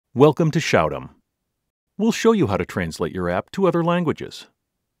Welcome to Shoutem. We'll show you how to translate your app to other languages.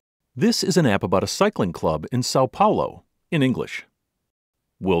 This is an app about a cycling club in Sao Paulo, in English.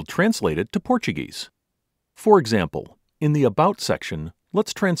 We'll translate it to Portuguese. For example, in the About section,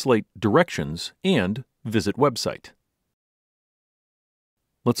 let's translate directions and visit website.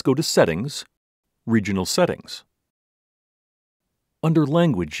 Let's go to Settings, Regional Settings. Under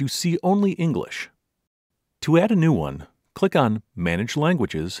Language, you see only English. To add a new one, click on Manage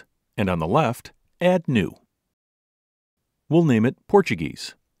Languages, and on the left, Add New. We'll name it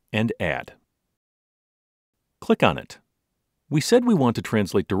Portuguese, and Add. Click on it. We said we want to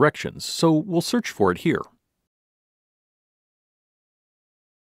translate directions, so we'll search for it here.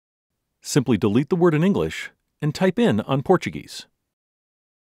 Simply delete the word in English and type in on Portuguese.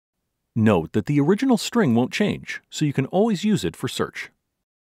 Note that the original string won't change, so you can always use it for search.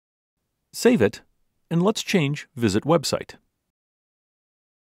 Save it, and let's change Visit Website.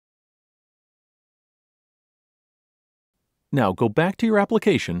 Now go back to your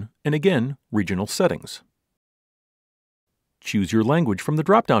application and again, Regional Settings. Choose your language from the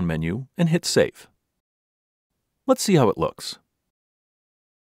drop-down menu and hit Save. Let's see how it looks.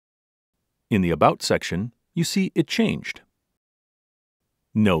 In the About section, you see it changed.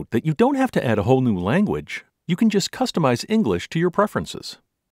 Note that you don't have to add a whole new language. You can just customize English to your preferences.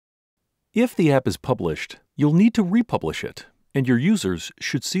 If the app is published, you'll need to republish it, and your users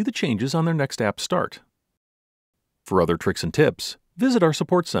should see the changes on their next app start. For other tricks and tips, visit our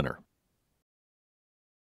support center.